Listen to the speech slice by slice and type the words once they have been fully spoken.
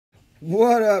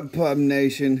What up, Pub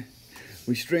Nation?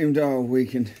 We streamed all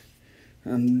weekend.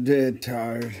 I'm dead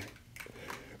tired.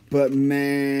 But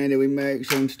man, did we make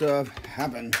some stuff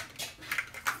happen.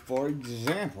 For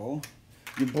example,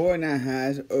 your boy now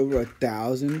has over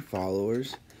 1,000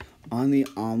 followers on the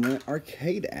Omelette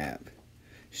Arcade app.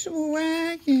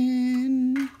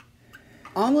 Swaggin'.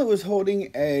 Omelette was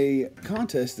holding a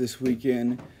contest this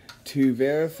weekend to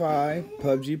verify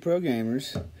PUBG Pro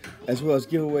gamers, as well as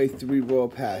give away 3 Royal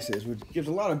Passes, which gives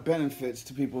a lot of benefits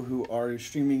to people who are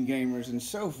streaming gamers and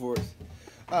so forth.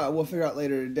 We'll figure out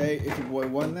later today if your boy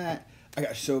won that. I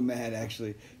got so mad,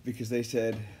 actually, because they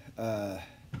said,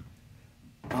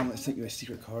 Omelette sent you a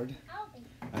secret card.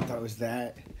 I thought it was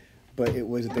that, but it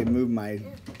was that they moved my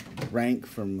rank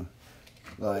from,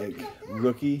 like,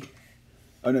 rookie,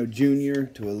 junior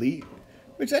to elite,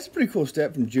 which that's a pretty cool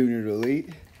step from junior to elite.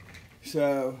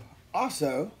 So,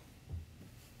 also,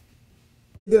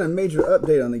 did a major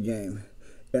update on the game,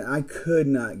 and I could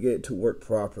not get it to work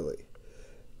properly.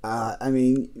 I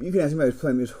mean, you can ask me, I was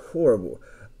playing, it was horrible.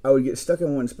 I would get stuck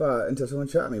in one spot until someone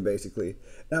shot me, basically.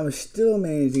 And I was still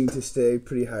managing to stay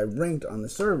pretty high ranked on the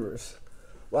servers.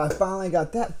 Well, I finally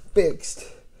got that fixed,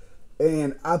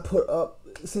 and I put up,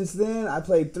 since then, I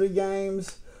played 3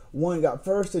 games. One got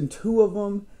first in 2 of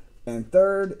them, and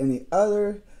third in the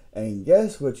other. And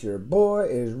guess what? Your boy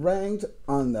is ranked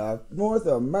on the North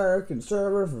American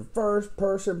server for first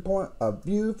person point of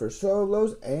view for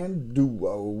solos and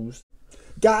duos.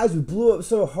 Guys, we blew up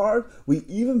so hard, we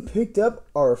even picked up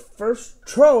our first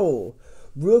troll.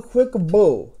 Real quick,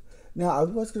 bull. Now, I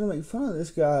was going to make fun of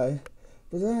this guy,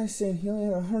 but then I seen he only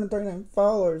had 139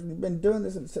 followers, and he'd been doing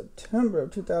this in September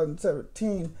of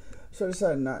 2017, so I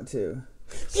decided not to.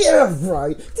 Yeah,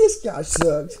 right. This guy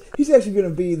sucks. He's actually going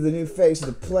to be the new face of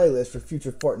the playlist for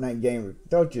future Fortnite gamers.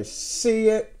 Don't you see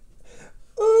it?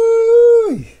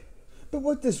 Ooh. But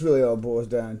what this really all boils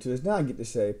down to is now I get to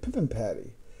say Pimpin'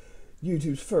 Patty,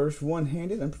 YouTube's first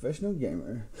one-handed unprofessional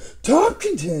gamer. Top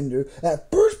contender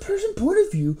at first-person point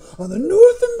of view on the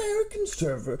North American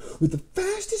server with the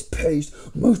fastest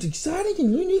paced, most exciting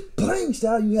and unique playing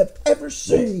style you have ever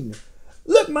seen.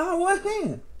 Look, my one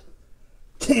hand.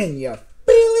 Can you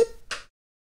feel it?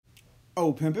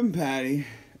 Oh, Pimpin' Patty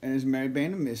and his merry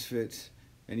band of misfits.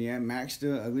 And yeah, Mac's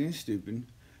still ugly and stupid.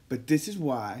 But this is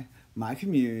why my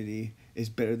community is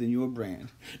better than your brand.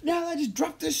 Now I just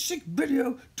dropped this sick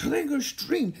video to Lingo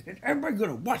stream and everybody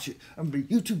gonna watch it. I'm gonna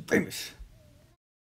be YouTube famous.